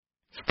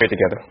Pray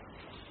together.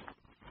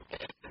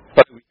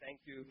 Father, we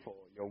thank you for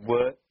your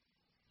word.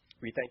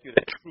 We thank you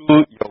that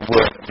through your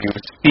word you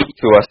speak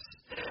to us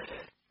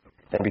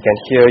and we can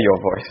hear your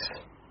voice.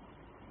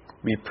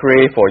 We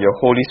pray for your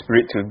Holy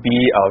Spirit to be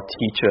our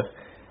teacher.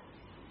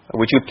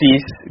 Would you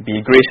please be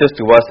gracious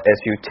to us as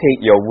you take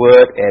your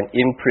word and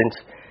implant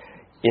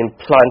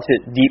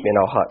it deep in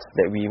our hearts,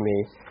 that we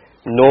may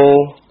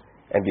know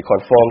and be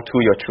conformed to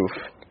your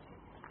truth.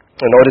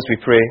 And all this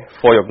we pray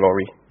for your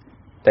glory.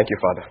 Thank you,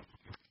 Father.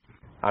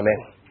 Amen.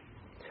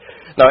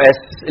 Now, as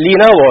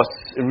Lena was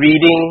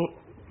reading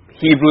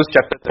Hebrews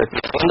chapter 13,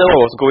 I wonder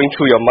what was going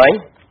through your mind.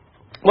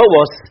 What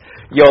was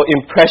your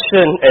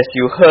impression as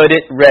you heard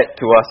it read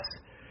to us?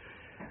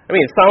 I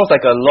mean, it sounds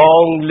like a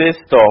long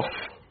list of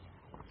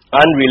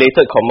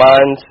unrelated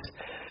commands,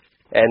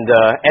 and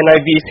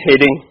NIV's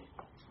heading,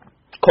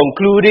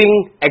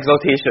 concluding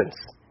exhortations,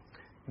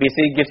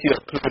 basically gives you a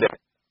clue that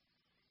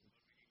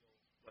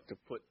what to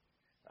put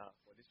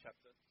for this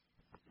chapter.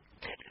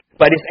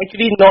 But it's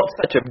actually not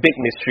such a big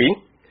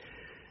mystery,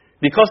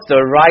 because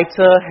the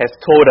writer has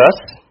told us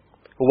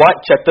what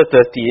chapter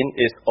 13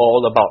 is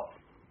all about.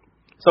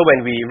 So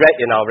when we read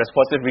in our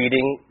responsive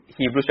reading,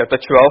 Hebrews chapter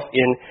 12,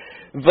 in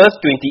verse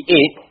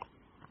 28,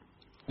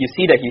 you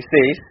see that he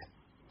says,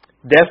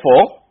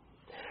 "Therefore,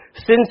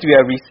 since we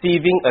are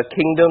receiving a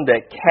kingdom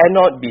that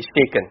cannot be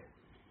shaken,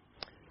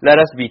 let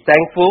us be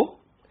thankful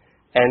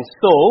and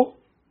so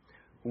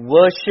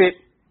worship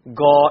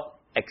God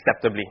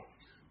acceptably."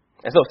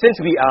 And so since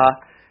we are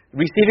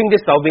receiving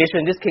this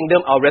salvation, this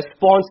kingdom, our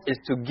response is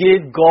to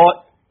give God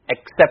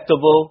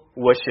acceptable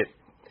worship.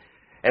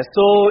 And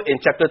so in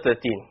chapter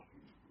 13,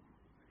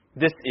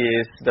 this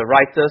is the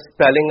writer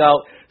spelling out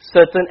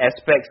certain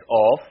aspects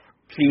of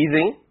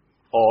pleasing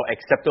or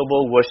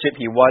acceptable worship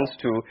he wants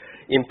to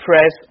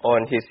impress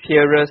on his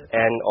hearers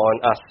and on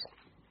us.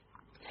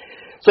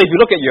 So if you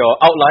look at your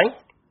outline,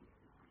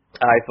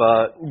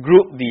 I've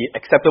grouped the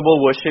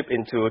acceptable worship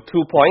into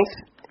 2 points.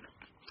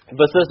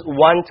 Verses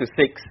 1 to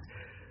 6,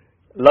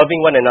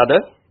 loving one another,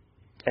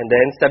 and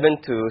then 7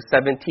 to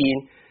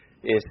 17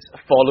 is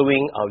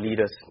following our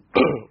leaders.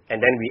 And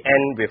then we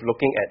end with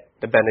looking at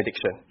the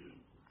benediction.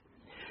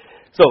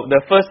 So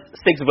the first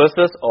 6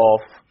 verses of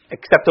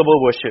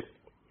acceptable worship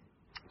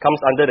comes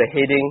under the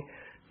heading,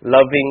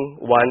 loving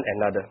one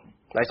another.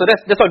 Right, so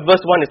that's what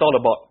verse 1 is all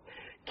about.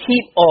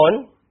 Keep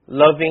on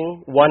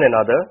loving one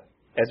another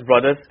as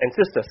brothers and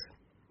sisters.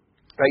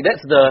 Right,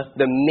 that's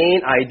the main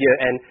idea,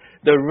 and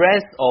the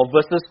rest of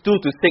verses 2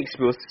 to 6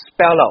 will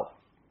spell out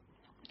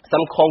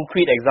some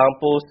concrete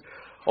examples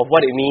of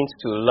what it means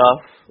to love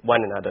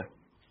one another.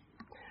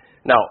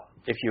 Now,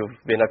 if you've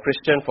been a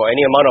Christian for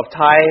any amount of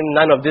time,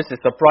 none of this is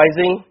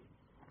surprising.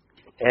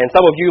 And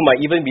some of you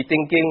might even be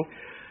thinking,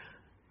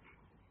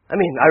 I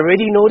mean, I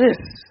already know this.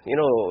 You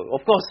know,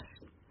 of course,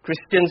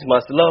 Christians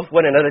must love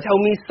one another. Tell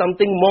me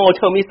something more.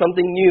 Tell me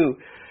something new.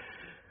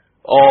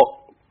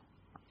 Or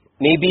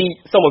maybe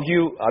some of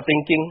you are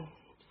thinking,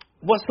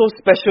 what's so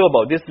special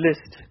about this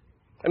list?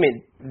 I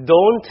mean,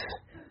 don't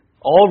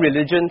all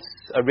religions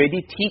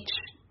already teach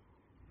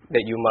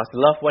that you must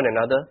love one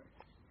another?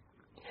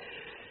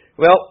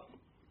 Well,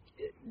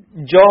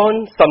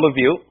 John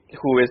Somerville,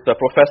 who is the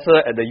professor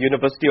at the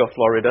University of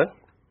Florida,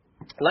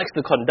 likes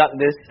to conduct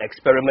this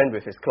experiment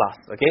with his class.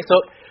 Okay, so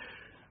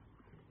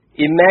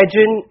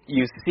imagine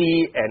you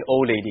see an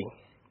old lady,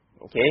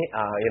 okay,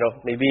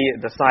 maybe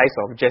the size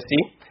of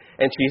Jessie,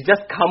 and she's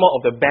just come out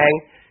of the bank,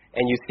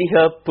 and you see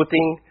her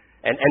putting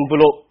an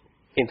envelope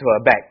into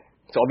her bag.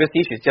 So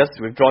obviously she's just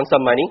withdrawn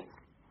some money,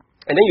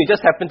 and then you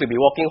just happen to be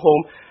walking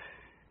home,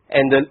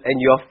 and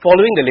you are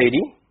following the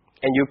lady,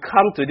 and you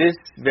come to this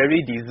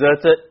very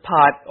deserted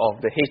part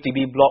of the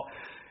HDB block,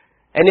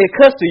 and it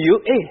occurs to you,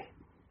 hey,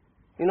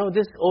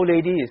 this old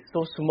lady is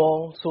so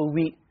small, so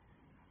weak.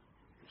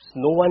 There's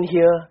no one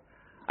here.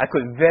 I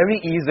could very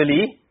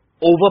easily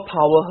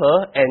overpower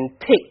her and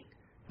take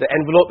the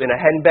envelope in a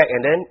handbag,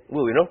 and then,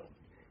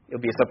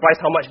 it'll be a surprise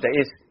how much there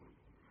is.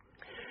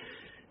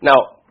 Now,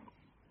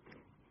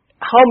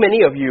 how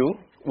many of you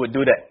would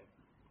do that?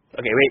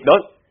 Okay, wait,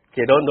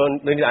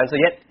 don't need to answer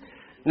yet.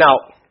 Now,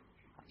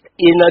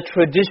 in a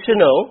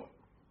traditional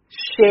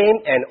shame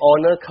and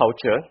honor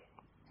culture,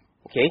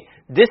 okay,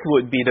 this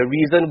would be the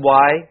reason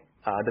why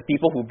the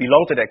people who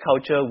belong to that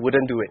culture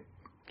wouldn't do it.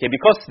 Okay,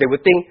 because they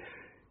would think,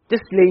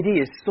 this lady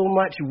is so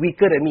much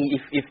weaker than me.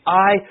 If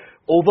I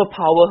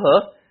overpower her,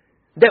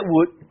 that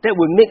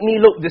would make me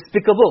look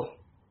despicable.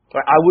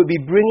 Right? I would be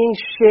bringing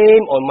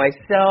shame on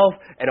myself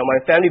and on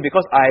my family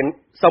because I'm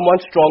someone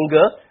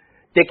stronger,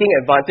 taking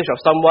advantage of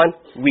someone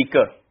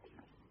weaker.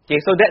 Okay,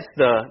 so that's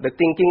the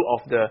thinking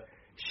of the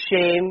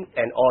shame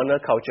and honor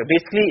culture.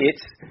 Basically,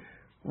 it's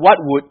what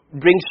would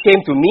bring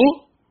shame to me,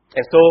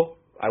 and so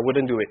I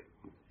wouldn't do it.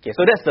 Okay,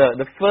 so that's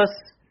the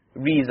first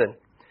reason.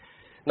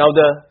 Now,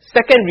 the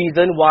second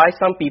reason why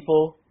some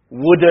people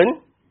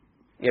wouldn't,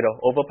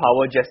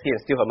 overpower Jessie and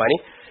steal her money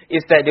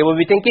is that they will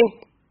be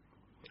thinking,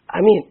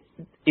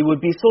 it would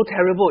be so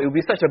terrible, it would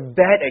be such a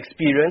bad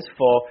experience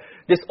for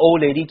this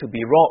old lady to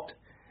be robbed.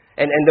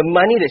 And the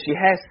money that she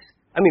has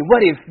I mean,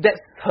 what if that's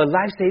her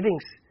life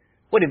savings?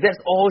 What if that's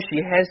all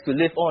she has to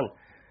live on?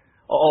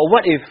 Or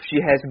what if she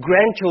has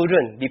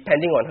grandchildren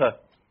depending on her?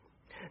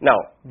 Now,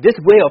 this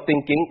way of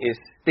thinking is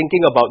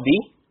thinking about the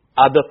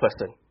other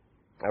person.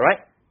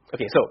 Alright?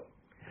 Okay, so,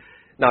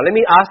 now let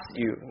me ask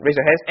you, raise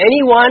your hands.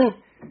 Anyone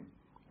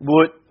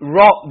would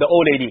rob the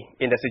old lady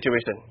in that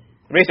situation?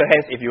 Raise your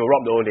hands if you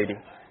rob the old lady.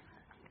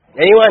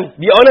 Anyone?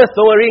 Be honest,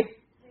 don't worry.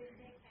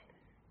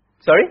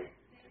 Sorry?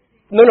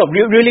 No,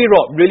 really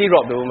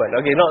rob the woman.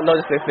 Okay, not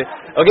just play.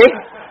 Okay?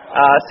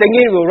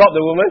 Sengin will rob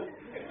the woman.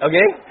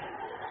 Okay?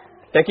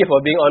 Thank you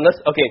for being honest.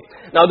 Okay.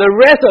 Now the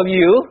rest of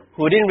you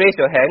who didn't raise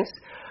your hands,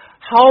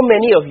 how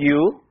many of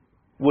you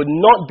would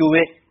not do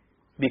it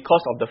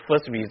because of the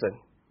first reason?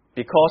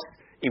 Because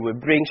it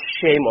would bring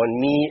shame on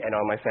me and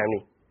on my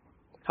family.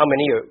 How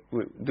many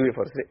would do it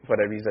for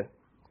that reason?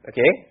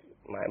 Okay?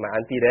 My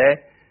auntie there.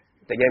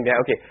 Again,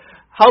 okay.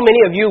 How many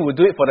of you would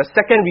do it for the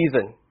second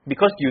reason?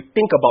 Because you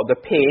think about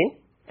the pain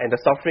and the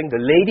suffering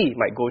the lady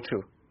might go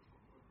through.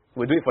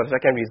 Would do it for the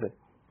second reason.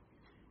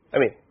 I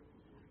mean,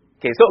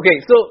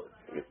 so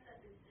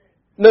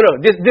no,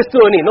 this two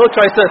only, no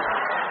choices.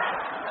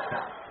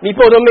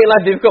 Nipo, don't make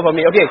life difficult for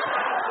me.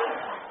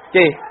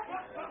 Okay.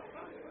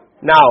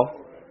 Now,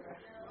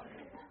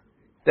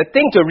 the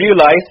thing to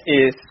realize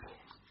is,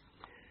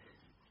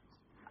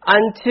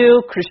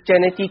 until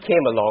Christianity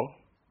came along,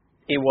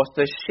 it was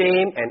the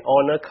shame and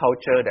honor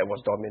culture that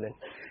was dominant.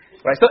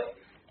 Right? So,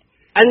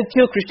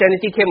 until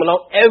Christianity came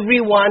along,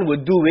 everyone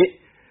would do it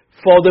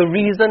for the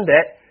reason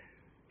that,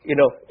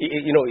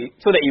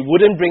 so that it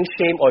wouldn't bring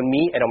shame on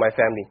me and on my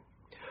family.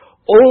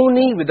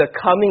 Only with the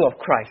coming of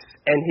Christ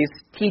and His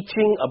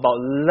teaching about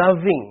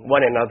loving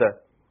one another,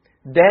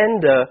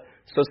 then the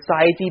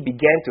society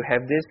began to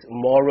have this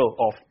moral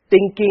of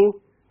thinking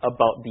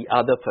about the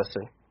other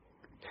person.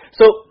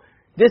 So,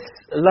 this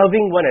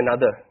loving one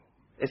another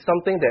is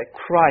something that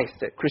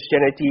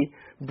Christianity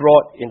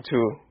brought into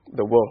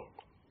the world.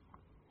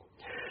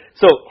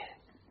 So,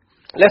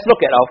 let's look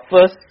at our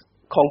first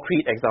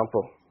concrete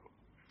example.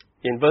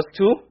 In verse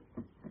 2,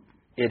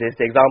 it is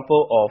the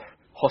example of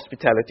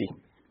hospitality.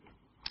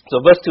 So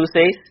verse 2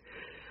 says,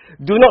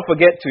 "Do not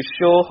forget to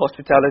show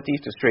hospitality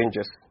to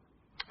strangers,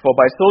 for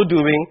by so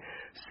doing,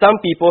 some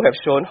people have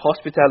shown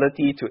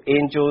hospitality to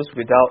angels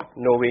without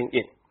knowing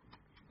it."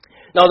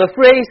 Now the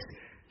phrase,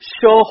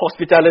 "show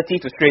hospitality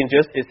to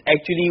strangers," is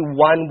actually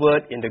one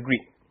word in the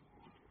Greek.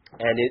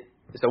 And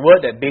it's a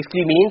word that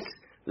basically means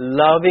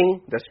loving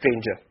the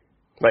stranger.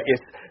 Right?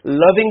 It's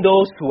loving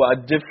those who are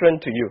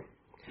different to you.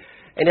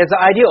 And there's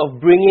the idea of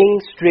bringing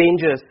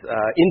strangers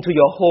into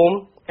your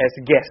home as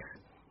guests.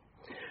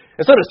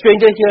 And so the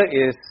stranger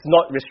here is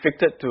not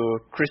restricted to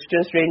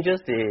Christian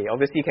strangers. They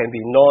obviously can be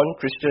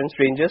non-Christian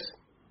strangers.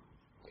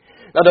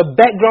 Now the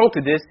background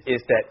to this is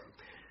that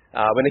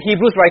when the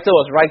Hebrews writer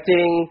was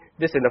writing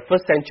this in the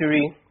first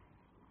century,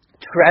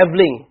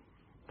 traveling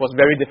was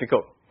very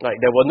difficult. Like,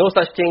 there were no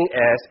such thing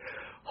as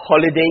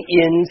holiday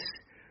inns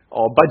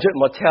or budget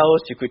motels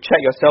you could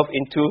check yourself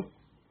into.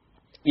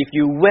 If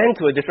you went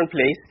to a different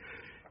place,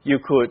 you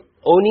could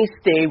only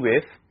stay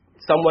with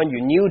someone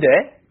you knew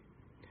there,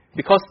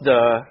 because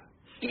the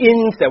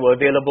inns that were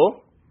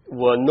available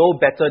were no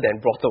better than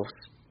brothels.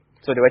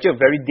 So they were actually a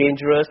very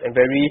dangerous and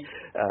very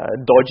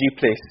dodgy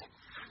place.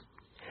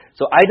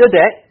 So either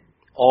that,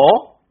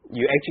 or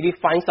you actually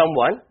find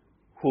someone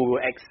who will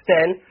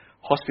extend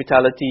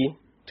hospitality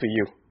to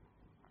you.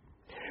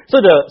 So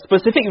the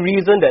specific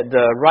reason that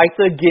the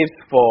writer gives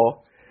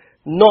for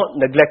not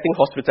neglecting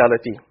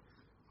hospitality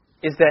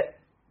is that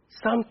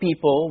some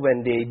people,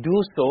 when they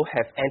do so,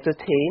 have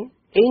entertained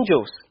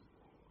angels.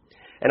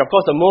 And of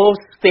course, the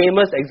most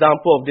famous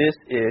example of this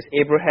is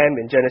Abraham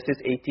in Genesis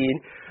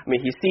 18. I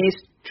mean, he sees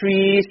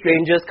 3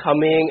 strangers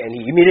coming, and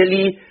he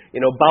immediately,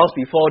 bows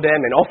before them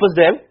and offers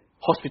them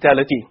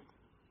hospitality.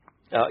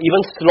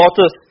 Even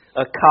slaughters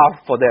a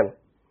calf for them.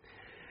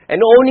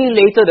 And only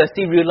later does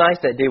he realize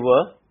that they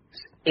were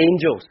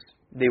angels.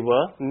 They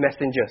were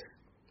messengers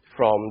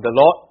from the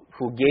Lord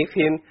who gave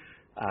him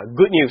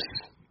good news.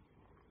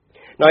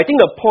 Now, I think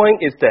the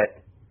point is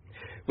that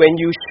when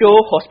you show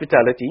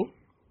hospitality,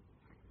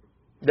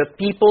 the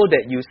people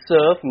that you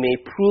serve may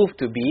prove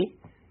to be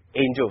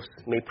angels,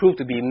 may prove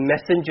to be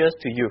messengers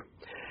to you.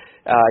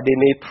 They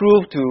may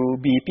prove to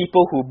be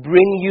people who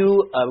bring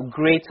you a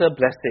greater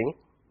blessing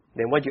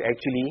than what you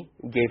actually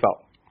gave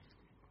out.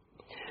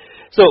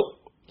 So,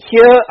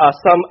 here are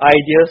some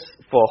ideas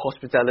for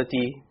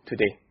hospitality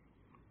today.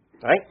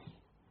 Right?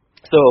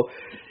 So,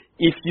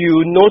 if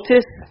you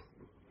notice,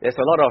 there's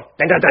a lot of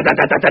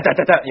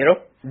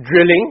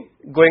drilling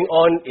going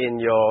on in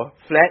your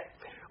flat.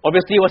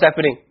 Obviously, what's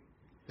happening?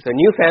 It's a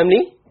new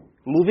family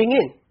moving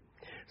in.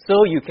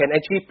 So you can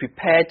actually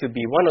prepare to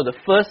be one of the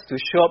first to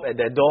show up at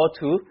their door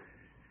to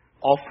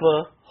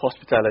offer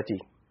hospitality.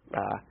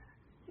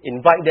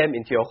 Invite them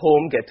into your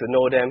home, get to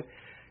know them,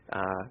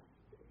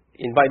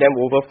 invite them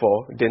over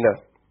for dinner.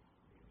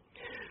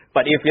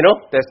 But if,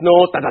 there's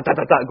no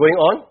going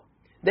on,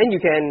 then you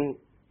can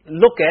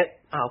look at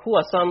who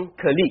are some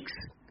colleagues,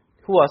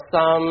 who are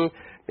some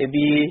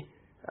maybe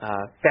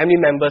family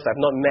members I've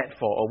not met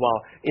for a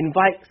while.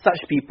 Invite such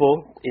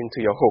people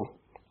into your home.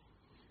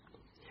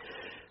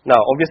 Now,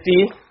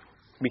 obviously,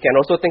 we can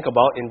also think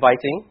about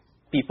inviting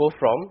people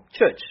from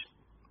church.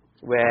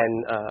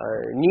 When a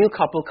new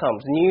couple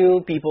comes,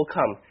 new people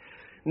come,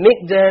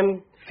 make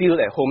them feel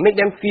at home, make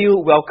them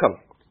feel welcome.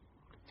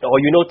 Or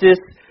you notice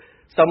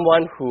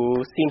someone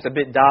who seems a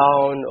bit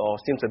down or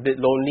seems a bit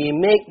lonely,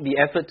 make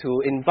the effort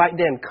to invite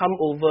them, come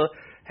over,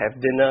 have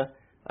dinner,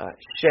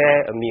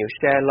 share a meal,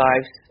 share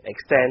lives,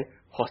 extend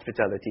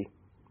hospitality.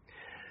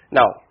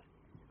 Now,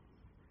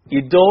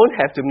 you don't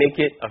have to make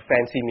it a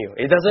fancy meal.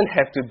 It doesn't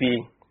have to be,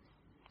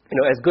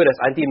 as good as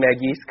Auntie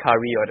Maggie's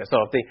curry or that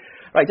sort of thing.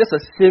 Right? Just a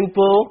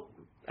simple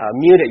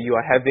meal that you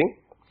are having.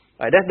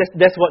 Right?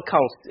 That's what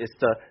counts. It's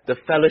the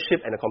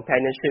fellowship and the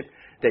companionship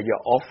that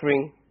you're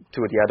offering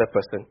to the other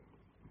person.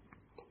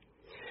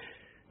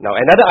 Now,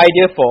 another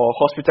idea for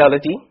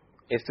hospitality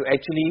is to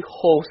actually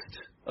host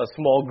a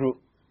small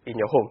group in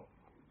your home.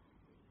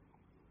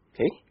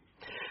 Okay?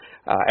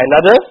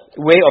 Another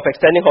way of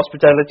extending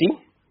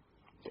hospitality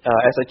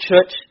as a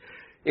church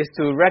is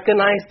to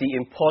recognize the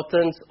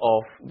importance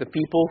of the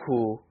people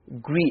who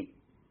greet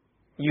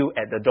you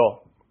at the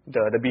door,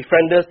 the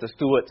befrienders, the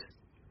stewards.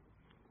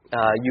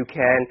 You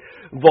can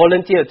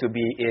volunteer to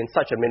be in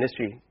such a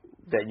ministry,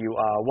 that you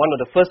are one of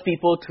the first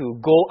people to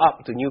go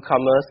up to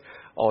newcomers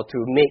or to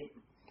make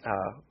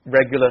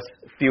regulars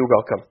feel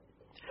welcome.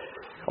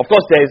 Of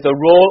course, there is the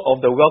role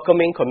of the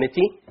welcoming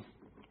committee.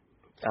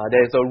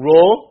 There is a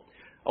role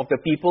of the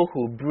people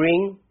who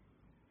bring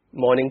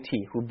morning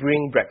tea, who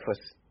bring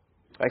breakfast.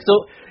 Right?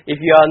 So, if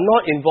you are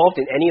not involved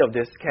in any of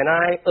this, can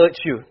I urge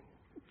you,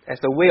 as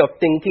a way of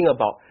thinking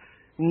about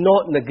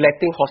not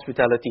neglecting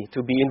hospitality,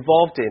 to be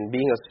involved in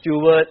being a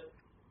steward,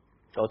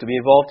 or to be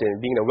involved in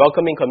being a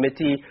welcoming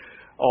committee,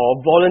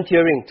 or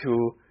volunteering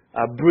to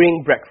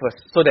bring breakfast,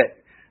 so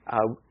that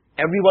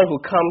everyone who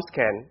comes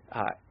can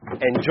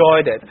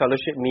enjoy that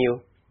fellowship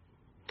meal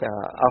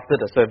after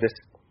the service.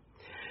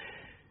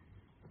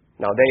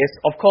 Now, there is,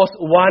 of course,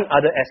 one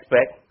other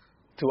aspect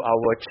to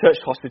our church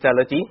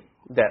hospitality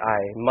that I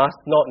must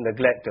not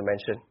neglect to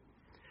mention.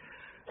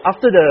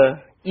 After the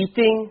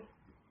eating,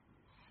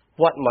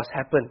 what must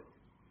happen?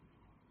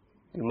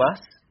 You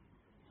must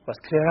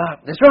clear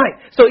up. That's right.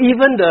 So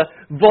even the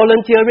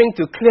volunteering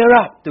to clear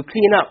up, to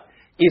clean up,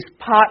 is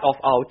part of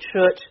our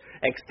church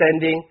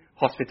extending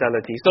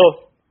hospitality.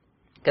 So,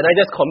 can I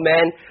just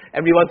commend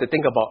everyone to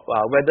think about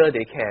whether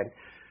they can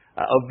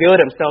avail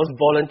themselves,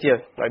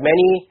 volunteer. Right?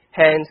 Many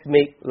hands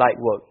make light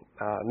work.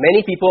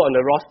 Many people on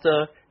the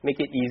roster make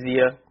it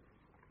easier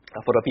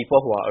for the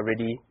people who are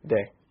already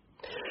there.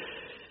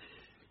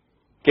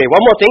 Okay,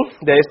 one more thing.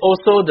 There is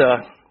also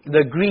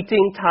the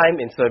greeting time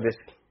in service.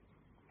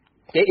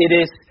 Okay, it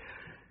is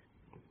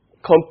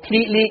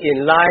completely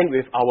in line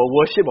with our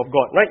worship of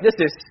God. Right? This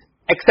is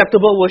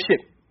acceptable worship.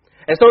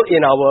 And so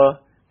in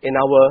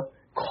our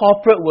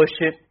corporate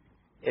worship,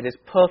 it is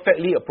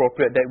perfectly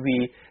appropriate that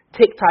we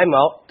take time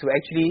out to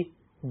actually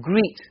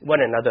greet one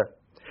another.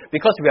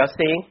 Because we are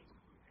saying,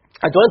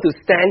 I don't want to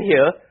stand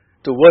here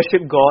to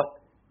worship God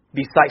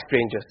beside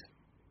strangers.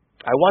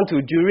 I want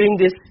to, during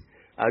this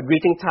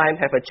greeting time,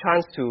 have a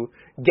chance to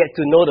get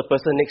to know the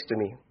person next to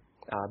me.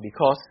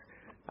 Because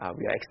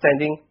we are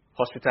extending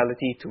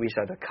hospitality to each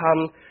other.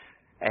 Come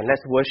and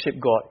let's worship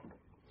God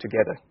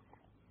together.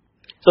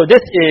 So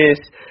this is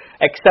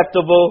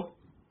acceptable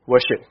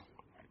worship.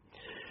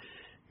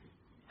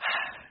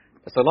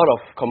 There's a lot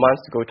of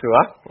commands to go through.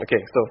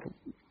 Okay, so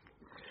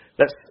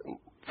let's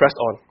press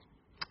on.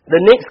 The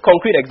next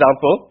concrete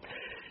example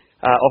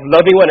of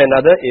loving one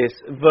another is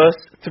verse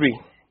 3.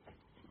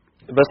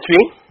 Verse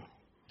 3,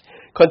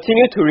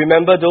 continue to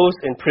remember those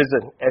in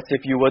prison as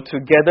if you were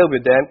together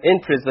with them in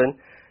prison,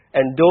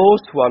 and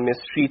those who are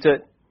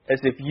mistreated as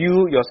if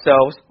you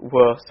yourselves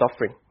were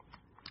suffering.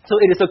 So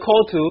it is a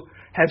call to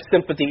have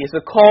sympathy. It's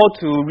a call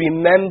to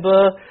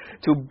remember,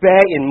 to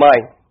bear in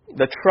mind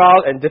the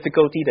trial and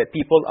difficulty that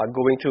people are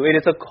going through. It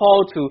is a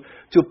call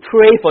to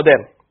pray for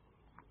them.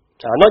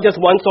 Not just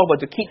once off, but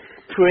to keep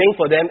praying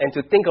for them and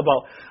to think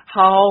about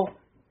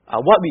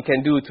what we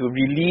can do to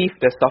relieve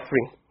their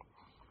suffering.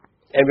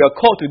 And we are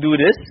called to do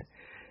this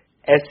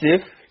as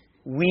if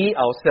we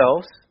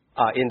ourselves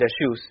are in their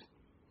shoes.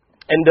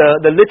 And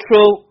the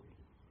literal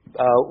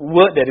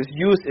word that is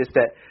used is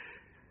that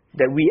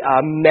we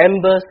are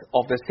members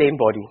of the same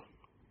body.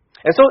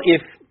 And so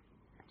if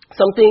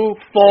something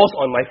falls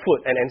on my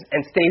foot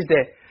and stays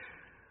there,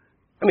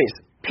 it's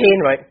pain,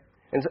 right?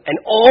 And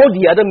all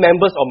the other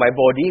members of my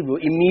body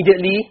will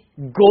immediately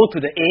go to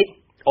the aid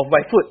of my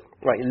foot,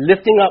 right?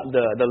 Lifting up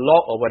the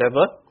log or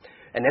whatever,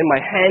 and then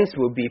my hands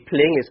will be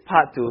playing its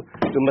part to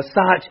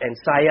massage and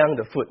sayang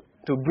the foot,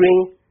 to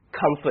bring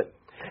comfort.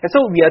 And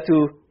so we are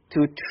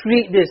to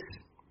treat this,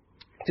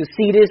 to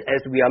see this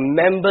as we are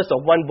members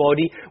of one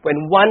body. When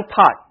one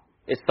part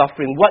is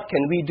suffering, what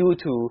can we do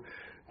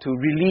to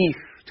relieve,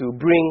 to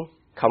bring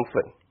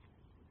comfort?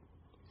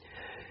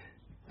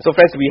 So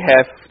friends, we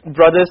have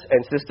brothers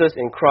and sisters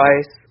in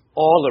Christ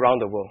all around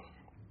the world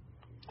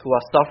who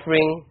are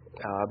suffering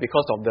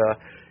because of the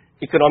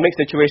economic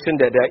situation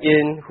that they're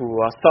in,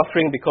 who are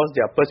suffering because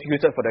they are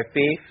persecuted for their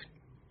faith.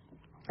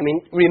 I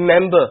mean,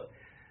 remember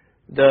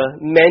the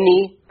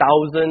many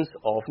thousands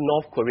of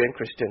North Korean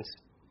Christians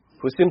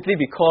who simply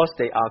because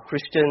they are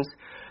Christians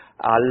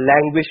are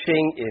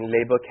languishing in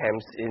labor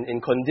camps in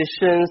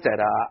conditions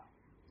that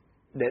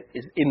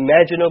is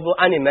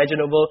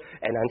unimaginable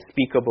and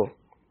unspeakable.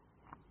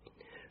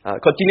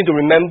 Continue to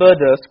remember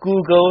the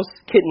schoolgirls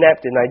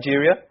kidnapped in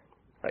Nigeria.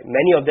 Right?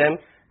 Many of them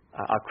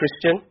are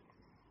Christian.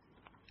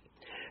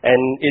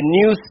 And in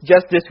news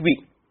just this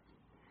week,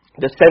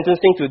 the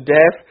sentencing to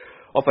death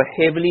of a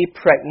heavily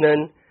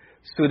pregnant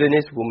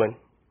Sudanese woman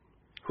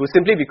who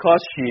simply because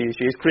she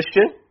is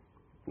Christian,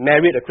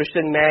 married a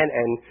Christian man,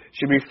 and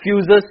she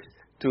refuses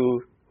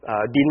to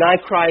deny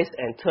Christ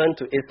and turn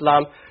to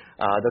Islam,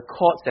 the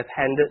courts have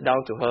handed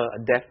down to her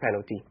a death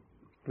penalty,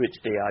 which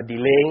they are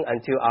delaying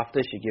until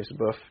after she gives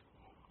birth.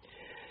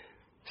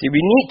 See, we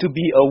need to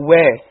be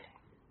aware.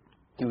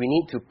 We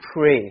need to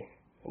pray.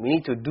 We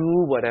need to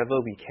do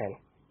whatever we can.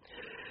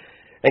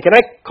 And can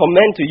I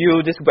commend to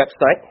you this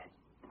website?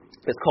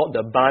 It's called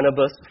the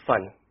Barnabas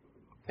Fund.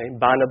 Okay,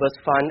 Barnabas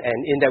Fund.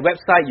 And in that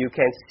website, you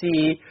can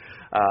see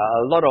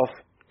a lot of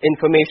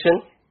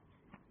information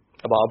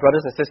about our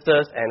brothers and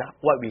sisters and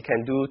what we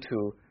can do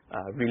to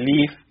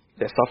relieve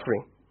their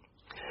suffering.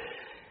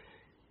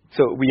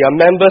 So we are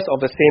members of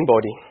the same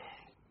body.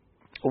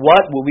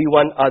 What would we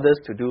want others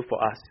to do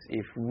for us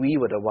if we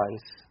were the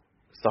ones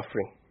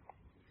suffering?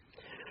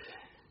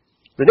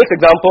 The next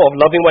example of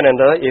loving one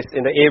another is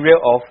in the area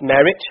of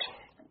marriage.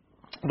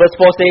 Verse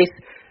 4 says,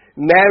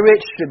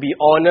 marriage should be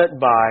honored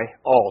by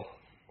all.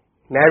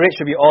 Marriage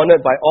should be honored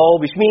by all,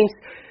 which means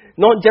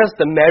not just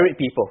the married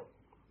people,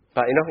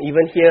 but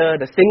even here,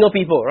 the single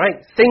people, right?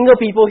 Single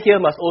people here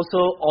must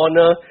also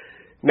honor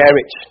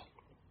marriage.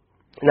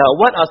 Now,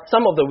 what are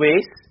some of the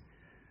ways,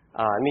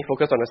 let me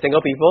focus on the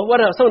single people,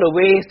 what are some of the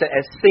ways that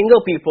as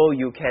single people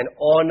you can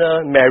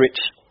honor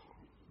marriage?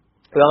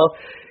 Well,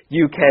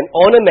 you can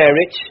honor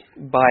marriage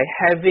by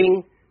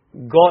having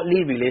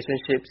godly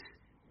relationships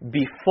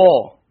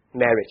before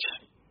marriage.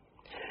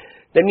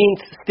 That means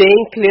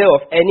staying clear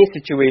of any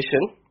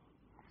situation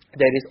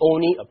that is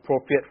only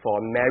appropriate for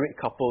a married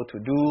couple to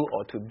do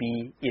or to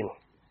be in.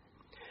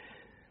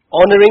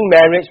 Honoring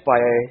marriage by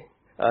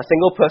a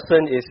single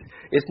person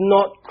is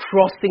not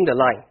crossing the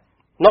line.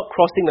 Not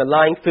crossing the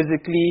line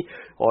physically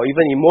or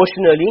even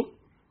emotionally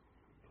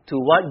to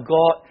what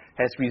God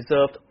has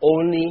reserved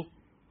only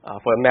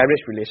for a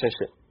marriage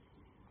relationship.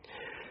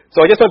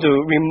 So I just want to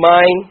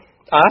remind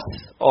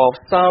us of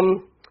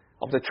some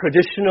of the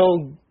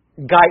traditional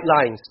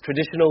guidelines,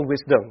 traditional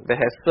wisdom that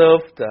has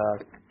served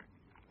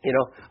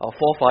our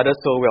forefathers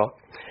so well.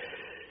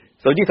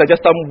 So these are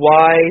just some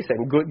wise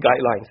and good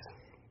guidelines.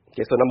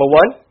 Okay, so number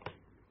one,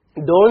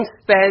 don't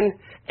spend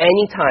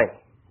any time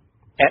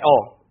at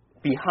all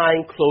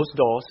behind closed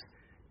doors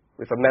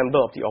with a member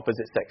of the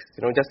opposite sex.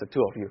 Just the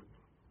two of you.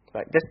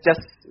 Right?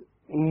 Just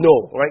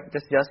no, right?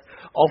 Just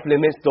off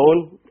limits.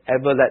 Don't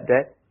ever let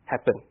that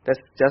happen. That's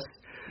just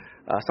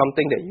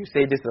something that you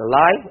say, this is a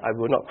lie, I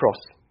will not cross.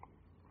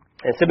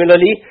 And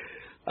similarly,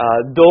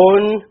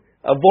 don't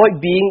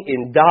avoid being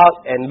in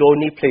dark and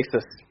lonely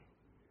places,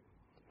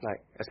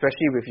 like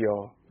especially with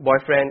your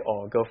boyfriend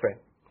or girlfriend.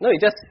 No,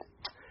 it just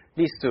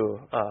leads to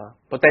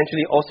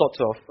potentially all sorts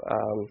of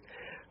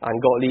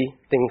ungodly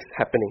things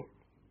happening.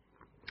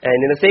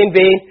 And in the same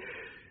vein,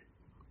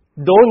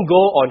 don't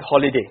go on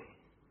holiday.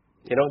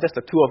 Just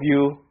the two of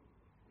you,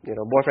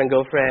 boyfriend,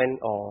 girlfriend,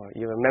 or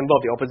you're a member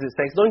of the opposite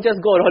sex. Don't just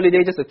go on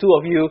holiday, just the two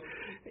of you.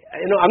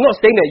 I'm not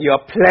saying that you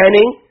are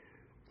planning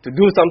to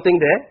do something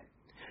there,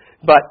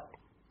 but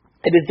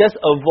it is just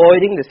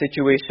avoiding the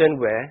situation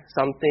where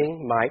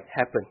something might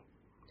happen.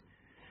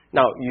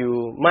 Now,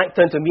 you might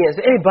turn to me and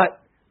say, hey, but,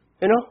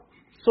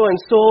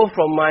 so-and-so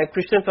from my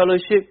Christian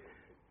fellowship,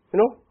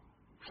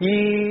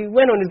 he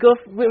went with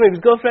his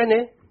girlfriend,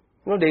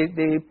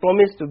 they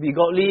promised to be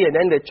godly and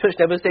then the church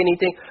never said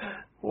anything.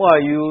 Why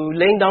are you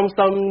laying down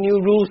some new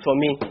rules for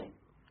me?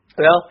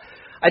 Well,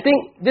 I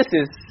think this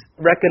is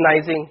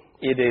recognizing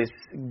it is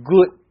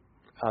good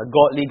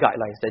godly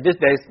guidelines. That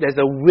there's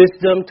a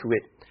wisdom to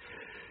it.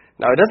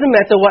 Now, it doesn't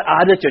matter what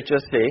other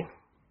churches say.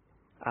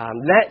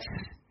 Let's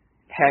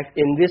have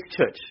in this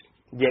church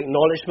the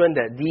acknowledgement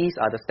that these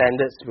are the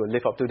standards we'll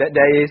live up to. That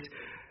there is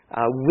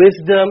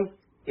wisdom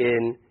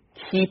in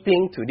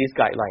keeping to these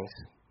guidelines.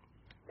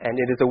 And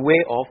it is a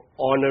way of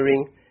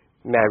honoring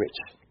marriage.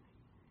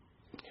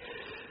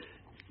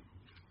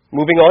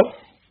 Moving on.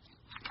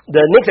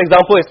 The next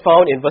example is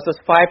found in verses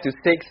 5 to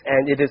 6,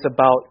 and it is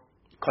about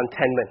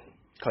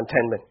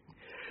contentment.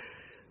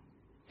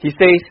 He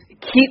says,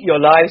 keep your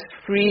lives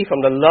free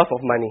from the love of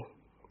money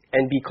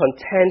and be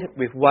content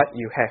with what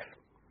you have.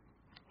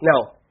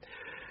 Now,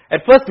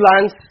 at first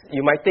glance,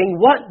 you might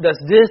think, what does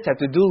this have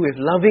to do with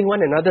loving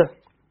one another?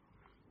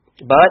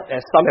 But,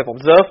 as some have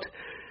observed,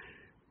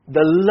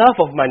 the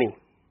love of money,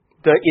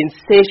 the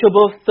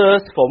insatiable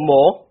thirst for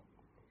more,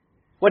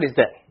 what is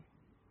that?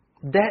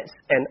 That's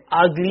an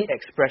ugly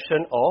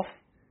expression of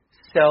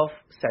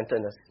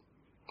self-centeredness.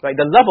 Right?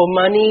 The love of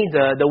money,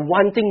 the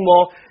wanting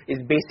more, is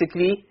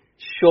basically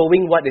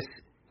showing what is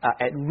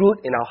at root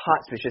in our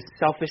hearts, which is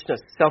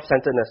selfishness,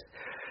 self-centeredness.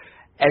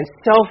 And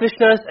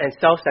selfishness and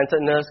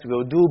self-centeredness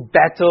will do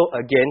battle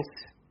against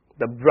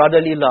the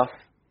brotherly love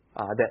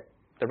that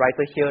the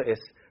writer here is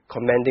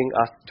commending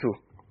us to.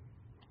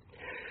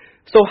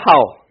 So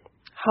how?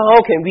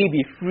 How can we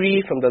be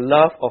free from the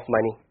love of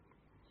money?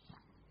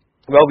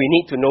 Well, we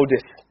need to know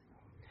this.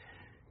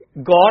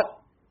 God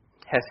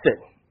has said,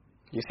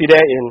 you see there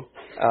in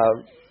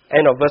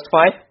end of verse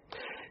 5,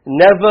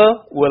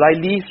 never will I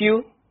leave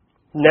you,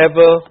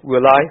 never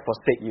will I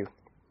forsake you.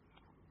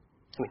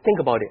 I mean, think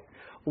about it.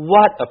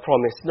 What a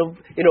promise.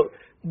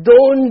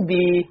 Don't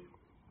be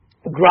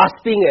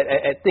grasping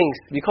at things,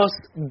 because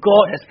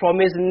God has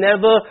promised,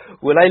 never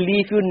will I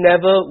leave you,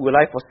 never will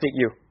I forsake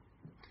you.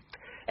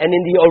 And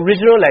in the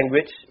original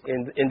language,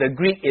 in the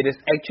Greek, it is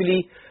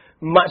actually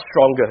much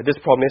stronger, this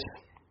promise.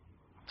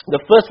 The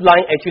first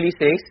line actually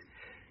says,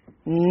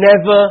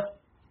 never,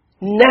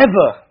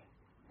 never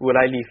will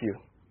I leave you.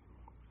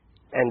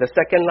 And the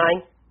second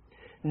line,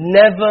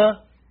 never,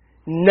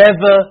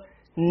 never,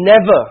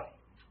 never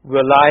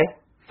will I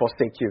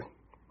forsake you.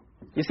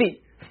 You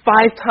see,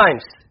 5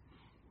 times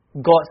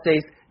God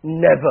says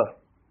never.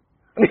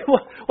 I mean,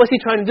 what's He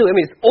trying to do? I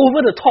mean, it's over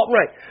the top,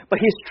 right? But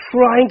He's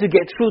trying to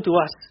get through to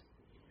us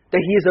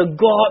that He is a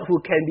God who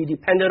can be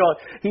depended on.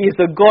 He is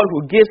a God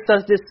who gives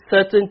us this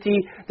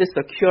certainty, this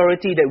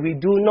security that we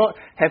do not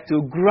have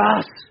to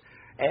grasp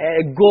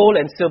gold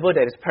and silver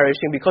that is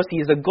perishing, because He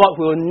is a God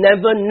who will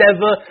never,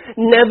 never,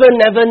 never,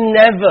 never,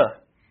 never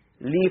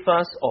leave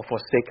us or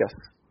forsake us.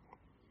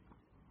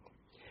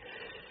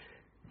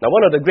 Now,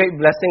 one of the great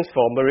blessings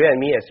for Maria and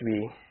me as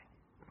we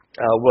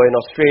were in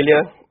Australia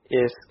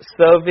is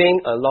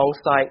serving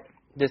alongside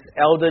this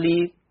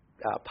elderly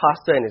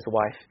pastor and his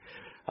wife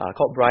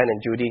called Brian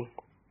and Judy.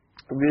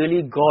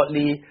 Really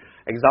godly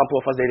example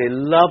of us. They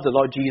loved the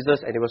Lord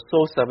Jesus and they were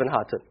so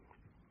servant-hearted.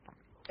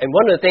 And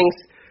one of the things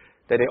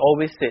that they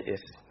always said is,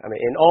 I mean,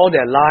 in all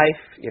their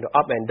life,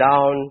 up and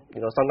down,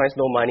 sometimes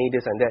no money,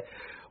 this and that,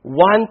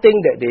 one thing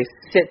that they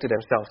said to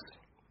themselves,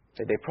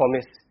 that they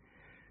promised,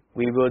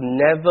 we will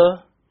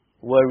never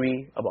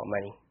worry about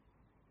money.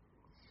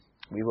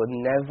 We will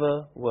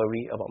never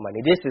worry about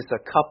money. This is a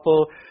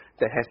couple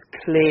that has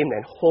claimed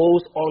and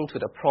holds on to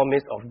the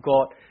promise of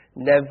God,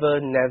 never,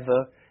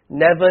 never,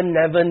 never,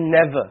 never,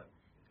 never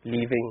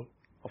leaving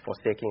or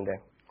forsaking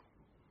them.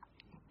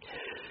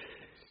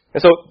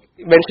 And so,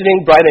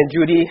 mentioning Brian and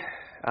Judy,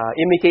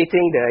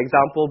 imitating their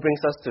example brings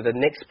us to the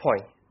next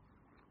point.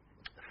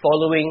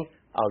 Following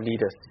our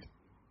leaders.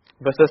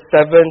 Verses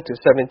 7 to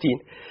 17.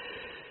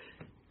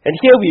 And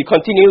here we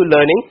continue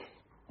learning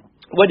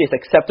what is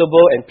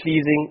acceptable and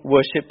pleasing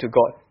worship to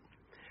God.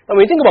 Now,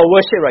 when you think about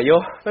worship, right,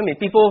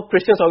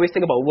 Christians always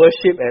think about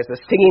worship as the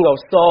singing of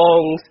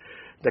songs,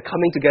 the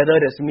coming together,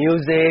 there's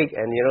music,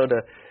 and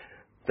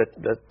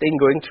the thing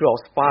going through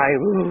our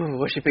spine,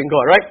 worshiping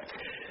God, right?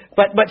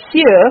 But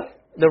here,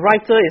 the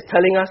writer is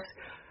telling us,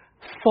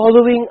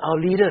 following our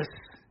leaders.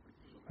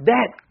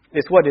 That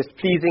is what is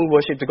pleasing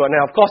worship to God.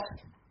 Now, of course,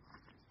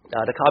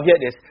 the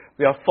caveat is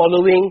we are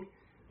following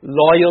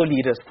loyal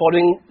leaders,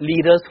 following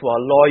leaders who are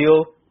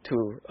loyal to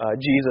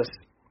Jesus.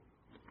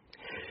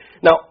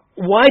 Now,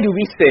 why do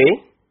we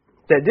say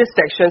that this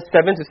section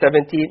 7 to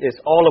 17 is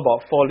all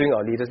about following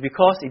our leaders?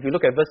 Because if you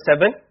look at verse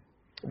 7,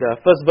 the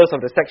first verse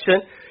of the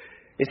section,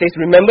 it says,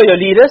 remember your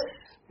leaders,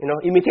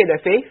 imitate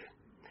their faith.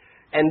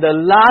 And the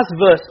last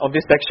verse of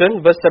this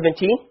section, verse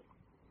 17,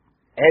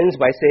 ends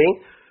by saying,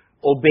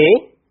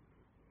 obey,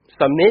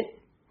 submit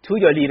to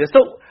your leaders.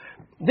 So,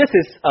 this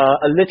is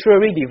a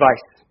literary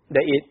device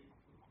that it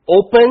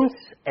opens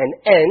and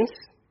ends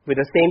with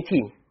the same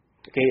theme.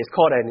 Okay, it's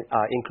called an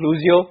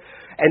inclusio.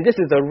 And this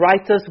is the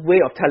writer's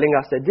way of telling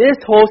us that this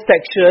whole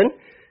section,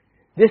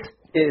 this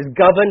is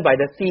governed by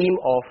the theme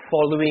of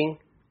following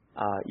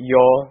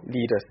your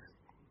leaders.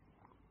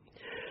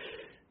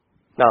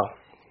 Now,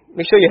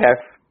 make sure you have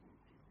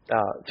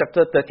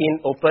chapter 13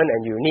 open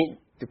and you need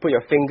to put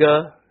your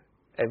finger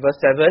at verse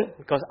 7,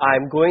 because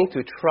I'm going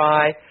to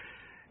try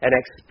and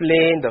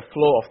explain the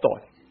flow of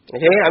thought.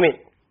 Okay, I mean,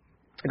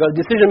 I got a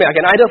decision to make. I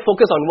can either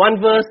focus on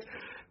one verse,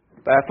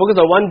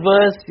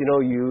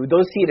 you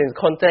don't see it in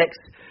context.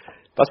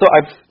 But so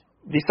I've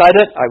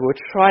decided I will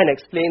try and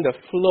explain the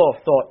flow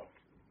of thought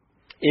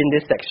in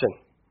this section.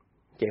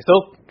 Okay,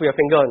 so put your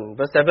finger on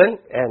verse 7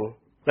 and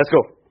let's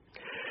go.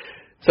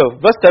 So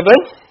verse 7.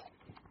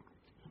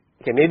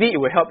 Okay, maybe it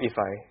will help if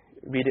I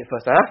read it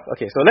first.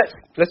 Okay, so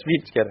let's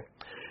read together.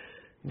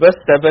 Verse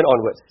 7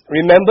 onwards.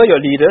 Remember your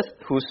leaders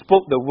who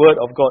spoke the word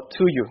of God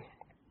to you.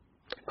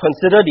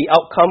 Consider the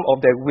outcome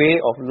of their way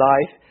of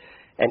life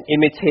and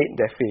imitate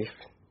their faith.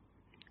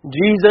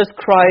 Jesus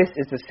Christ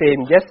is the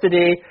same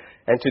yesterday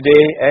and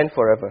today and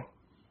forever.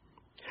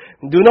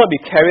 Do not be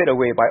carried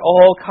away by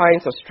all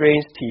kinds of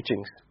strange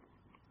teachings.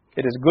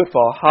 It is good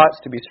for our hearts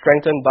to be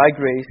strengthened by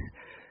grace,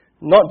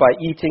 not by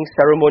eating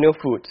ceremonial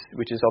foods,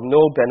 which is of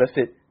no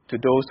benefit to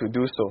those who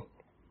do so.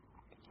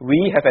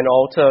 We have an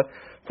altar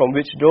from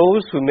which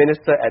those who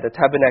minister at the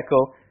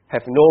tabernacle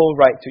have no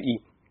right to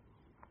eat.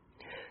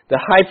 The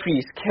high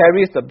priest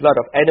carries the blood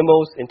of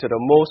animals into the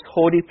most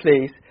holy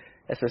place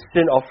as a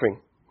sin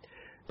offering,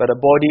 but the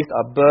bodies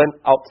are burned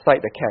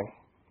outside the camp.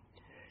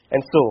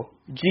 And so,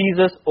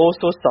 Jesus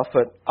also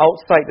suffered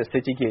outside the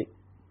city gate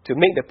to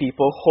make the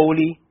people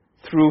holy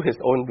through his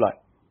own blood.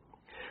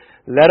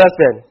 Let us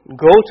then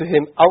go to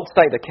him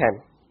outside the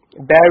camp,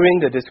 bearing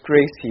the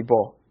disgrace he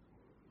bore.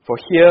 For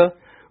here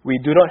we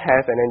do not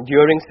have an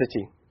enduring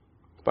city,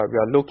 but we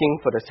are looking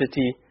for the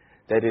city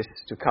that is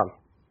to come.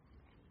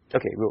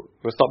 Okay,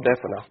 we'll stop there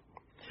for now.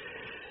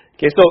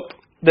 Okay, so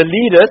the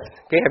leaders,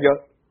 have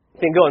your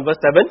finger on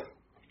verse 7.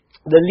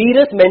 The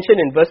leaders mentioned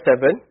in verse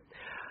 7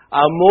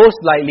 are most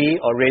likely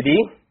already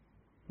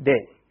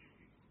dead.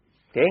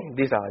 Okay,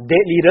 these are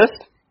dead leaders.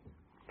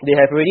 They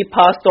have already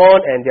passed on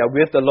and they are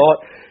with the Lord.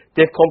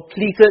 They've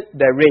completed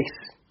their race.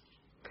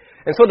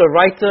 And so the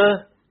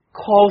writer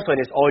calls on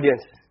his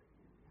audience.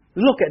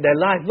 Look at their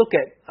life, look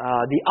at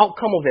the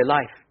outcome of their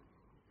life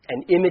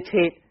and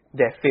imitate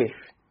their faith.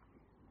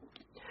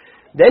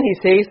 Then he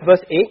says,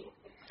 verse 8,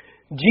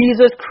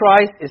 Jesus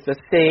Christ is the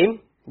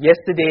same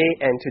yesterday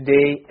and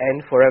today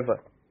and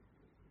forever.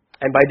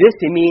 And by this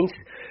he means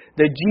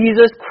the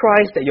Jesus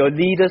Christ that your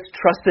leaders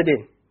trusted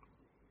in.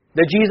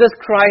 The Jesus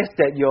Christ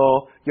that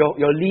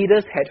your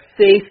leaders had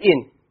faith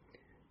in.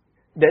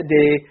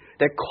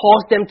 That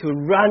caused them to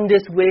run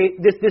this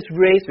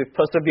race with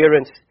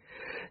perseverance.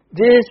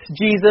 This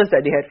Jesus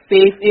that they had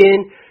faith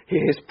in,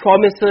 his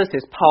promises,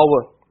 his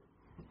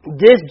power.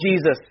 This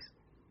Jesus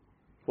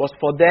was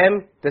for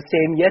them the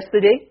same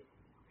yesterday,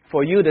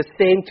 for you the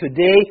same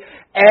today,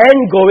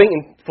 and going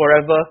in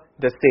forever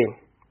the same.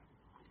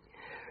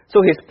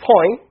 So his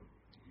point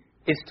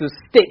is to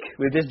stick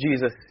with this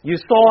Jesus. You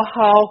saw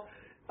how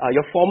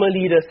your former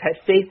leaders had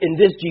faith in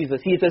this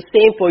Jesus. He is the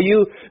same for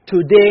you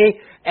today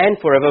and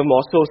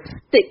forevermore. So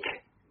stick,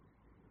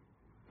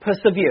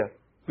 persevere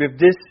with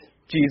this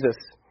Jesus.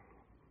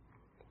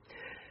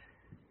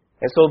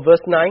 And so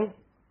verse 9,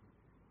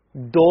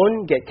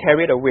 don't get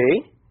carried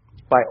away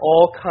by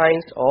all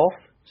kinds of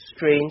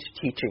strange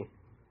teaching,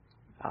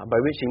 by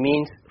which he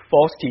means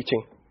false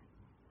teaching.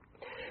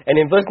 And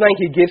in verse 9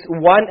 he gives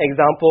one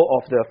example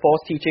of the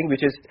false teaching,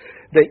 which is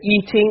the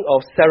eating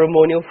of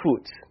ceremonial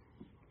foods,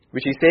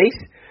 which he says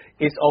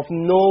is of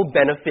no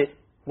benefit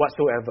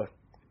whatsoever.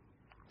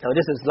 Now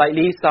this is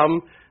likely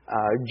some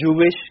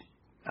Jewish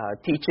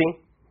teaching,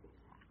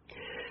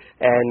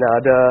 and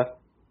the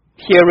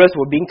hearers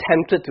were being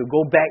tempted to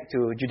go back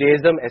to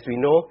Judaism, as we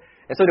know,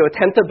 and so they were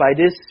tempted by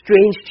this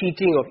strange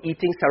teaching of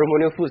eating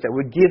ceremonial foods that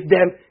would give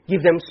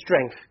them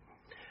strength.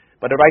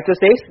 But the writer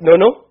says,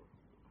 no.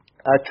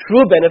 A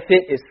true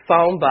benefit is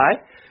found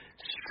by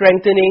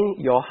strengthening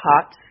your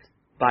hearts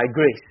by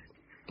grace,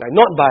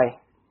 not by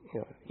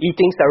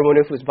eating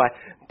ceremonial foods,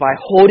 by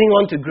holding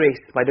on to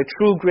grace, by the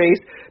true grace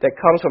that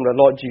comes from the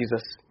Lord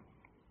Jesus.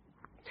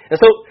 And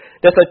so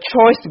there's a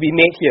choice to be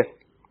made here.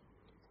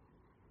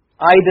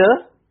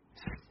 Either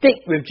stick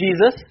with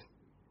Jesus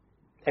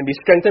and be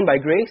strengthened by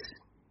grace,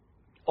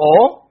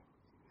 or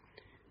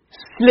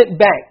slip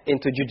back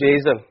into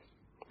Judaism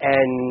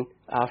and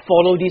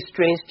follow these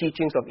strange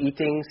teachings of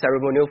eating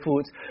ceremonial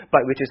foods,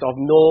 but which is of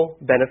no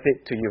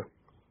benefit to you.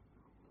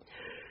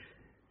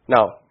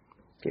 Now,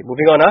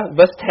 moving on,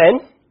 verse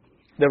 10,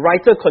 the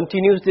writer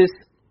continues this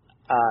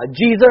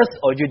Jesus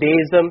or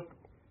Judaism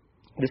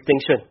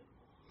distinction.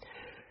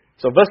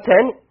 So verse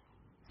 10,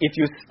 if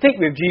you stick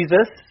with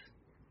Jesus,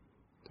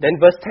 then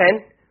verse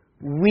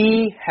 10,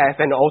 we have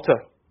an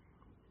altar.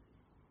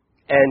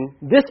 And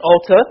this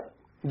altar,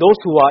 those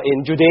who are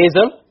in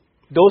Judaism,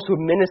 those who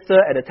minister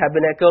at the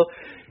tabernacle,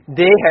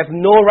 they have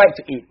no right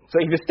to eat. So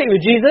if you stick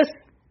with Jesus,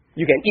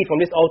 you can eat from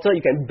this altar,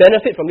 you can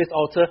benefit from this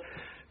altar,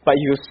 but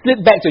you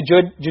slip back to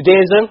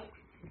Judaism,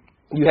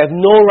 you have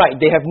no right,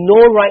 they have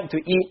no right to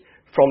eat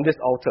from this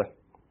altar.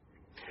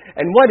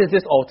 And what is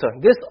this altar?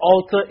 This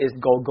altar is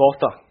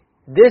Golgotha.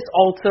 This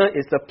altar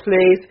is the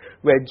place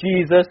where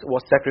Jesus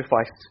was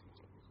sacrificed.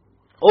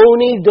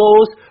 Only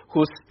those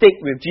who stick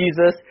with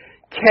Jesus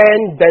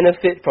can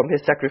benefit from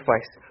his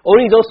sacrifice.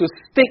 Only those who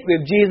stick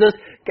with Jesus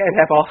can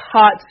have our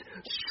hearts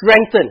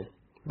strengthened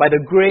by the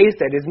grace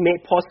that is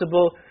made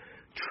possible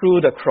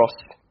through the cross.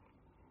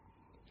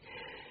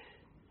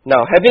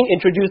 Now, having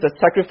introduced the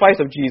sacrifice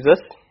of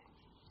Jesus,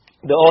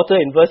 the author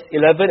in verse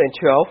 11 and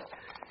 12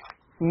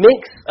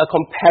 makes a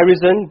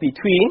comparison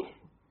between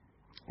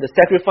the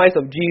sacrifice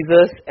of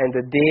Jesus and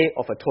the Day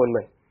of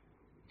Atonement.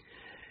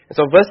 And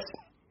so verse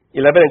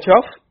 11 and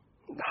 12,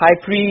 the high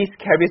priest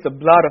carries the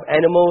blood of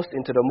animals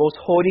into the most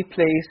holy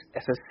place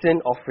as a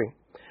sin offering,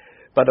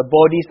 but the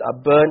bodies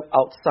are burned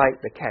outside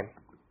the camp.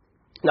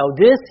 Now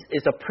this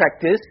is a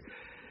practice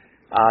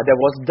that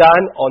was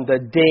done on the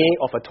Day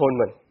of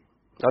Atonement.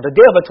 Now the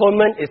Day of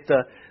Atonement is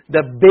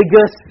the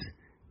biggest,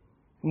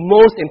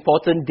 most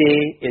important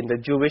day in the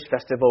Jewish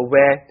festival,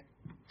 where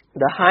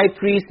the high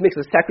priest makes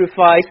a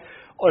sacrifice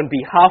on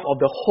behalf of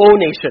the whole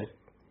nation.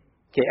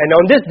 Okay, and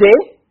on this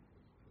day,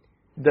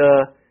 the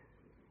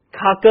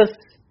carcass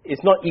is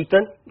not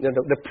eaten.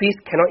 The priest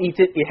cannot eat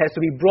it. It has to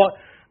be brought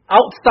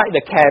outside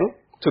the camp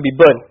to be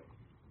burned.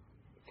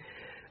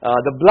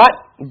 The blood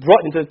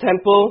brought into the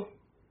temple,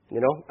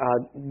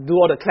 do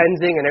all the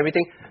cleansing and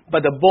everything,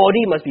 but the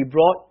body must be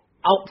brought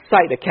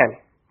outside the camp.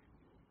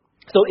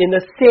 So in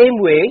the same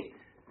way,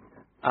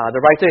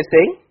 the writer is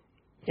saying,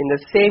 in the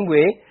same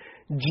way,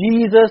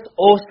 Jesus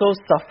also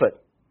suffered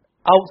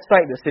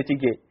outside the city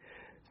gate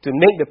to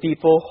make the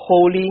people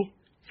holy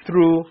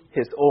through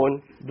his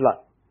own blood.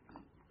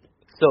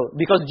 So,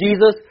 because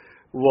Jesus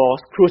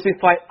was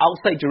crucified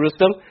outside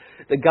Jerusalem,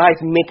 the guy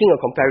is making a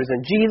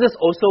comparison. Jesus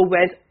also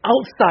went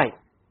outside.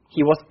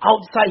 He was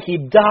outside. He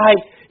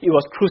died. He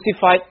was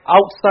crucified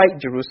outside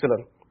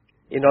Jerusalem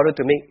in order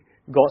to make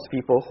God's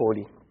people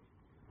holy.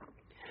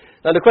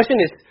 Now the question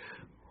is,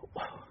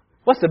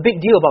 what's the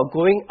big deal about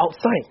going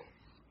outside?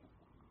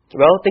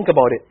 Well, think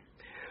about it.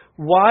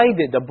 Why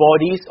did the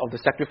bodies of the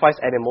sacrificed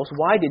animals,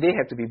 why did they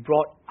have to be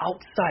brought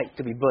outside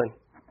to be burned?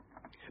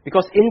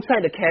 Because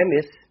inside the camp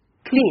is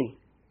clean.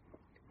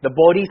 The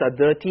bodies are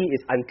dirty,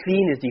 it's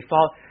unclean, it's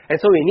defiled, and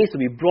so it needs to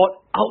be brought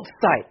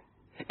outside.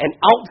 And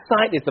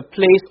outside is the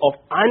place of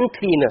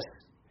uncleanness.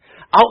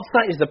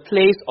 Outside is the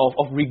place of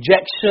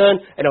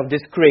rejection and of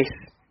disgrace.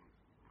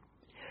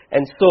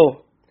 And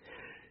so,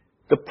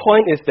 the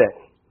point is that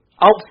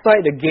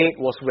outside the gate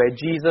was where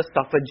Jesus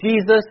suffered.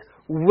 Jesus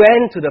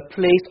went to the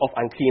place of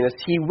uncleanness.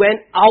 He went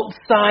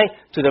outside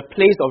to the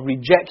place of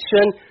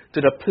rejection,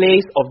 to the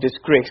place of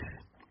disgrace,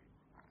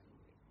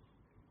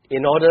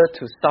 in order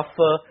to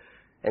suffer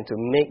and to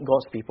make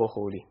God's people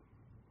holy.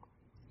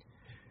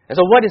 And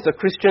so what is the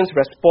Christian's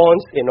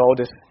response in all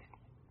this?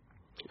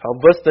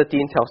 Verse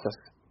 13 tells us,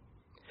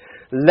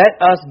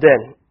 "Let us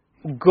then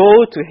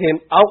go to him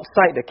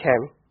outside the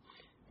camp,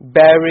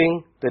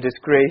 bearing the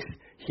disgrace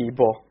he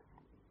bore."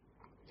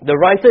 The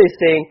writer is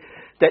saying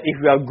that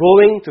if we are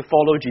going to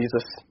follow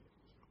Jesus,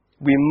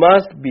 we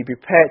must be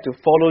prepared to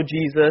follow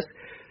Jesus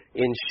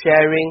in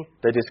sharing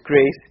the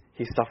disgrace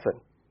he suffered.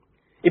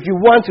 If you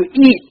want to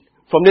eat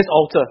from this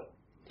altar,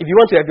 if you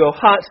want to have your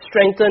heart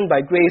strengthened by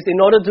grace, in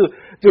order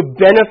to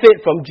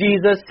benefit from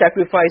Jesus'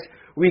 sacrifice,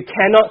 we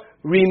cannot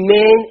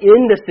remain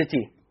in the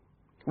city.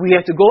 We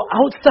have to go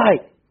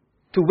outside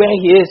to where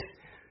he is.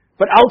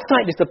 But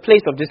outside is the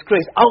place of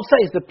disgrace.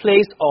 Outside is the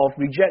place of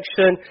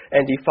rejection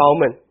and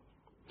defilement.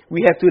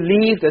 We have to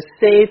leave the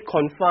safe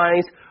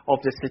confines of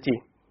the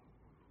city.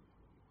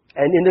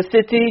 And in the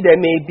city, there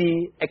may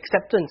be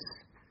acceptance.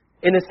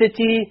 In the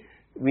city,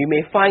 we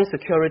may find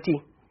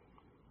security.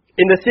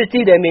 In the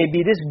city, there may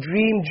be this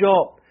dream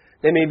job.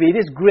 There may be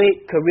this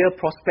great career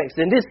prospects.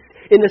 In the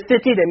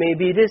city, there may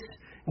be this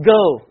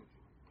girl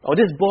or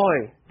this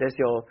boy. There's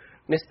your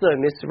Mr.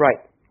 and Miss Right.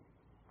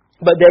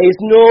 But there is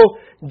no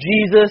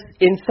Jesus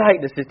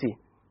inside the city.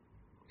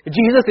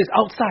 Jesus is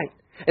outside.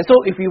 And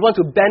so if we want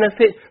to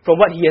benefit from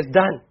what he has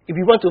done, if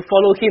we want to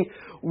follow him,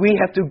 we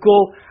have to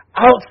go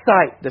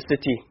outside the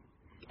city.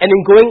 And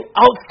in going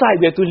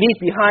outside, we have to leave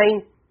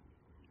behind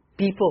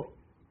people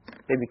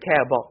that we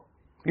care about.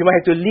 We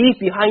might have to leave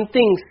behind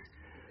things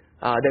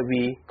that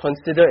we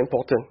consider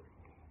important.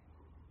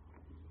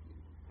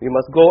 We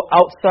must go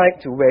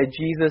outside to where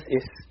Jesus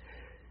is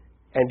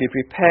and be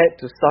prepared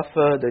to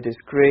suffer the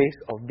disgrace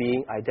of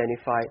being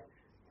identified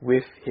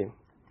with him.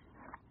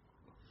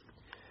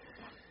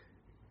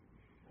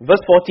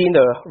 Verse 14,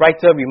 the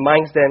writer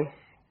reminds them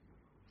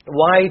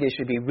why they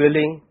should be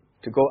willing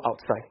to go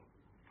outside.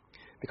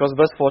 Because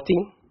verse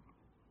 14,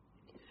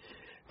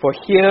 "For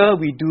here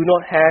we do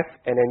not have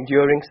an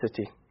enduring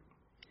city,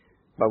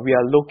 but we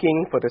are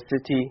looking for the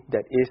city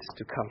that is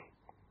to come."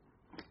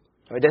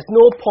 Right, there's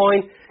no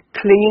point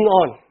clinging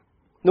on.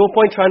 No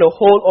point trying to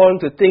hold on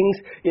to things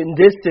in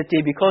this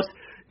city, because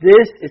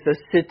this is a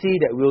city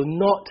that will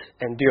not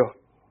endure.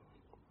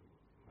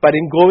 But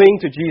in going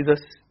to Jesus,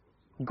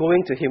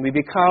 going to him, we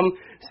become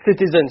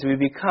citizens, we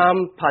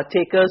become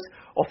partakers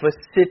of a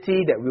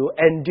city that will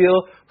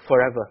endure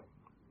forever.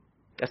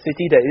 A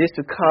city that is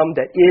to come,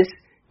 that is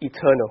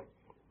eternal.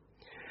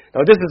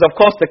 Now this is of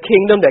course the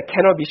kingdom that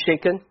cannot be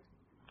shaken.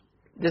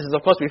 This is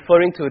of course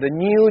referring to the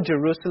new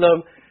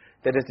Jerusalem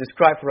that is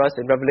described for us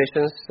in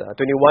Revelations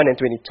 21 and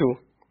 22.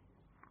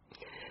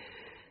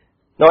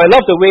 Now I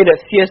love the way that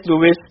C.S.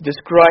 Lewis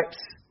describes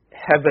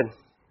heaven.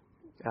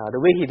 The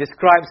way he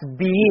describes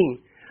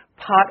being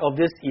part of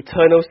this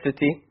eternal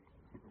city.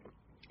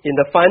 In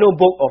the final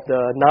book of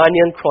the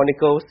Narnian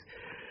Chronicles,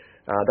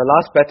 The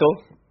Last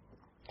Battle,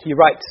 he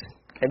writes,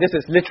 and this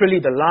is literally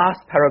the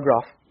last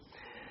paragraph,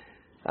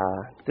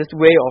 this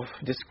way of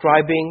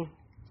describing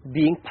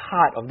being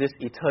part of this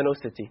eternal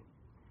city.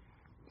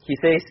 He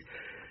says,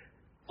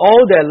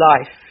 all their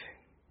life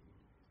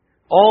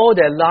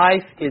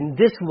in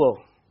this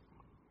world,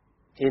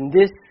 in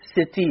this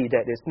city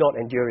that is not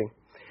enduring,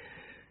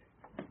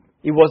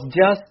 it was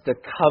just the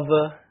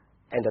cover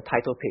and the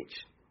title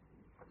page.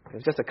 It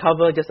was just a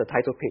cover, just a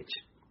title page.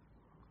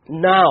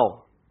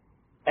 Now,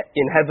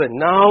 in heaven,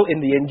 now in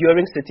the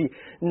enduring city,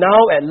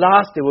 now at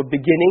last they were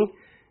beginning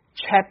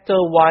chapter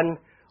 1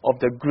 of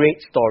the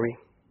great story,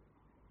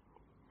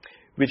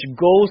 which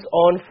goes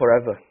on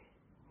forever,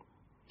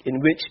 in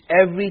which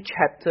every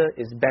chapter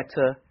is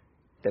better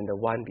than the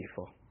one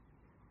before.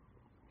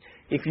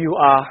 If you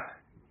are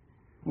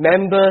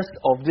members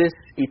of this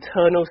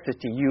eternal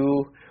city,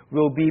 you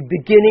will be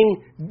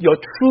beginning your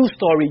true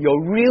story,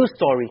 your real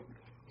story.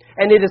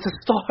 And it is a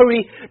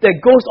story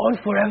that goes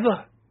on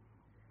forever.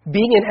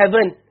 Being in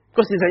heaven,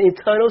 because it's an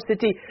eternal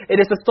city, it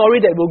is a story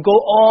that will go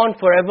on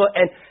forever,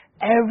 and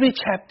every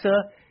chapter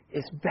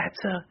is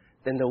better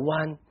than the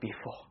one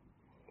before.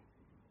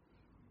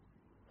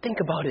 Think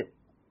about it.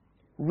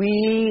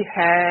 We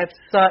have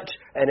such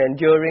an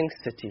enduring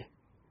city.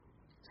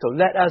 So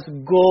let us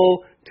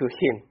go to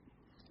Him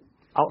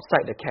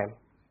outside the camp,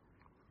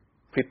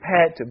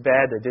 prepared to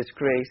bear the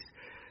disgrace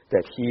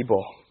that He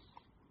bore.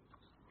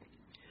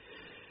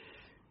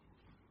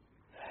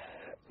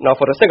 Now,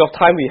 for the sake of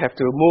time, we have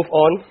to move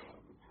on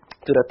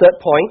to the third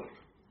point.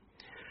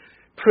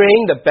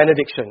 Praying the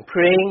benediction.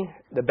 Praying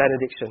the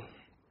benediction.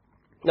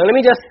 Now, let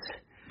me just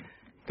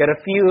get a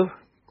few...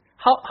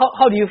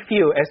 How do you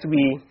feel as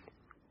we,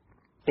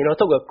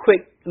 took a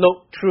quick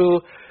look through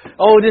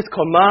all these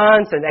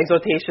commands and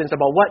exhortations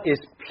about what is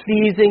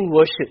pleasing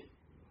worship?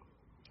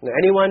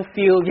 Anyone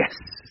feel, yes,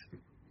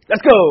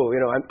 let's go,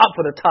 I'm up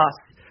for the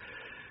task.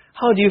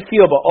 How do you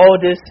feel about all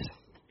these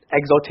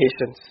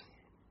exhortations?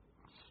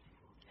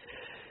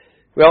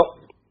 Well,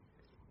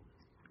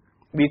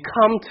 we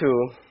come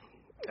to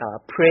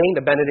praying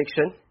the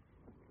benediction.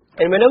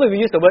 And whenever we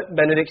use the word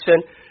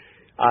benediction,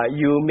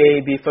 you may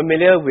be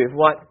familiar with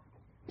what,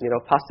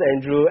 Pastor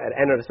Andrew at the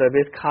end of the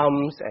service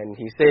comes and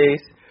he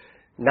says,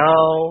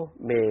 now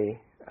may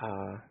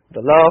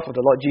the love of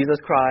the Lord Jesus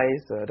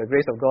Christ, the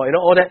grace of God,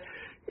 all that.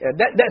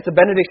 That's a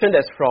benediction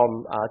that's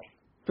from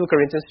 2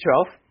 Corinthians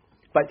 12.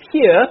 But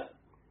here,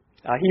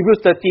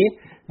 Hebrews 13,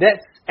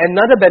 that's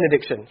another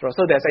benediction.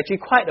 So there's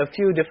actually quite a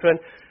few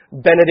different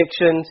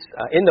benedictions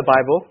in the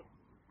Bible.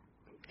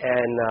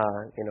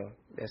 And,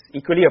 it's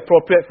equally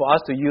appropriate for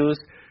us to use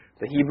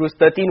the Hebrews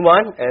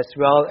 13:1 as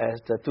well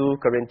as the 2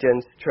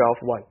 Corinthians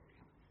 12:1.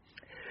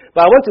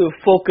 But I want to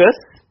focus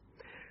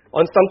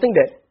on something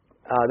that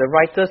the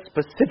writer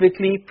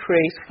specifically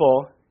prays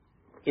for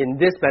in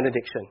this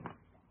benediction.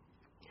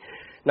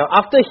 Now,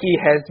 after he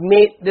has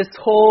made this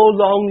whole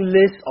long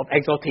list of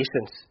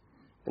exhortations,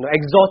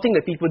 exhorting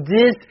the people,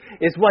 this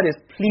is what is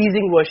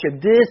pleasing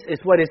worship, this is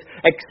what is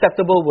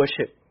acceptable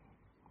worship.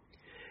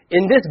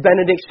 In this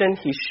benediction,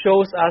 he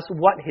shows us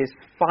what his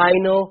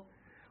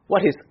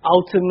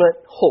ultimate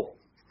hope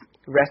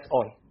rests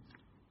on.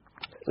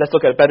 Let's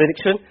look at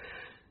benediction.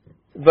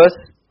 Verse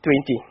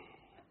 20.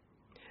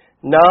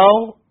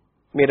 Now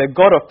may the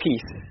God of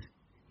peace,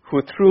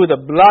 who through the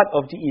blood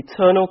of the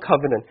eternal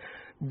covenant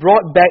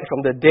brought back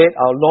from the dead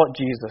our Lord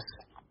Jesus,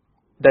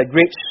 the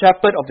great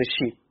shepherd of the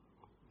sheep,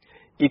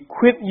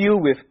 equip you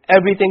with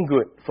everything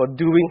good for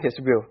doing His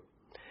will.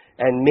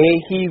 And may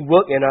He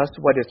work in us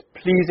what is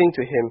pleasing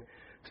to Him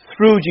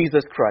through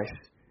Jesus Christ,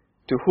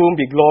 to whom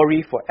be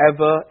glory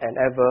forever and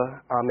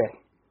ever. Amen.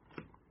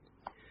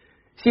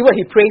 See what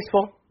he prays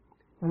for?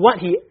 What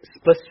he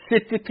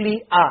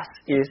specifically asks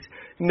is,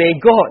 may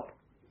God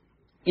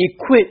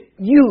equip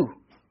you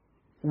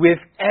with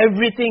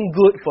everything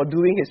good for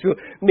doing His will.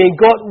 May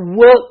God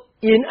work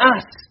in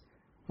us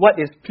what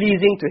is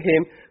pleasing to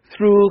Him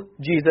through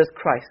Jesus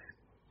Christ.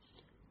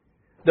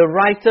 The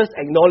writer's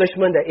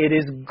acknowledgement that it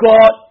is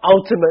God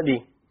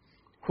ultimately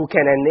who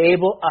can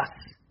enable us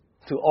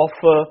to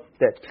offer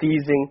that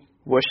pleasing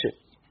worship.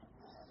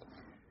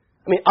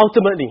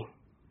 Ultimately,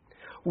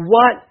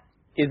 what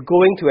is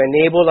going to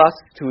enable us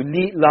to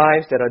lead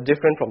lives that are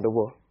different from the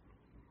world?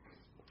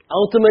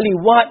 Ultimately,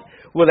 what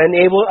will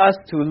enable us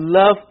to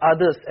love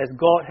others as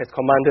God has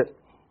commanded?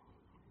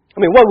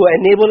 What will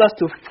enable us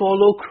to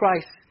follow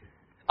Christ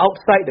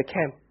outside the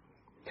camp?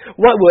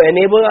 What will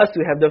enable us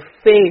to have the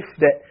faith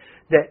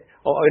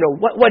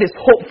what is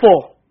hoped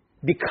for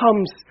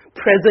becomes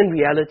present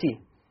reality?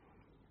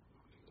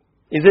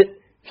 Is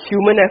it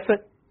human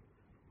effort?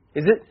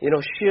 Is it,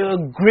 sheer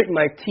grit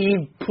my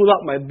teeth, pull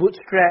up my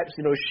bootstraps,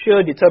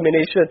 sheer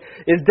determination?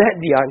 Is that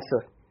the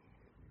answer?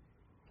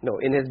 No,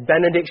 in his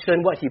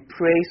benediction, what he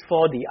prays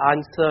for, the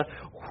answer,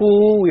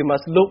 who we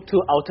must look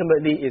to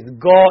ultimately is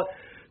God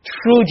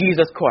through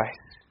Jesus Christ,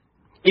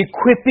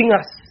 equipping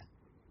us,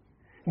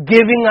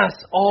 giving us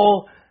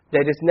all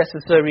that is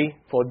necessary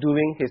for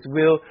doing His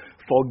will,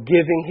 for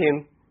giving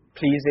Him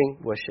pleasing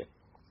worship.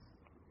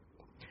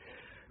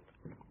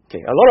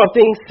 Okay, a lot of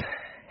things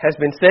has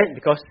been said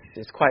because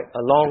it's quite a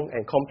long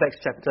and complex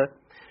chapter.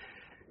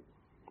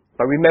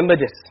 But remember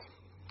this,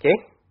 okay?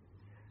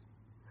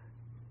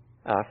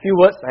 A few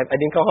words, I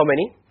didn't count how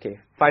many. Okay,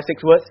 5,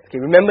 6 words. Okay,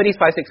 remember these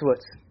 5, 6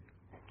 words.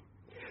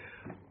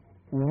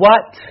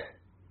 What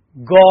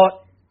God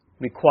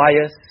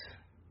requires,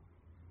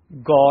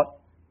 God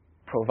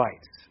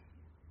provides.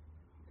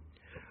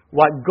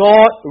 What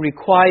God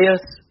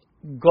requires,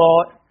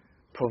 God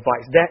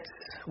provides. That's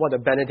what the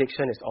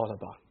benediction is all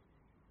about.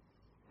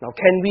 Now,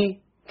 can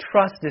we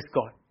trust this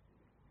God?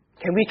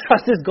 Can we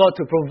trust this God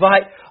to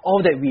provide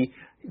all that we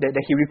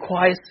that He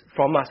requires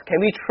from us? Can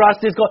we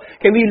trust this God?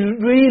 Can we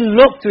really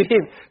look to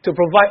Him to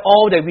provide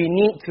all that we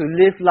need to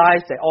live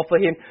lives that offer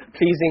Him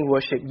pleasing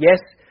worship? Yes,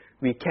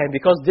 we can,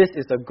 because this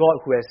is a God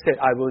who has said,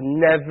 I will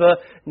never,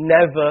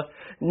 never,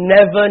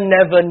 never,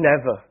 never,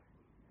 never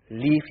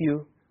leave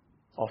you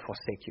or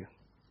forsake you.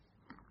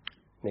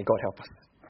 May God help us.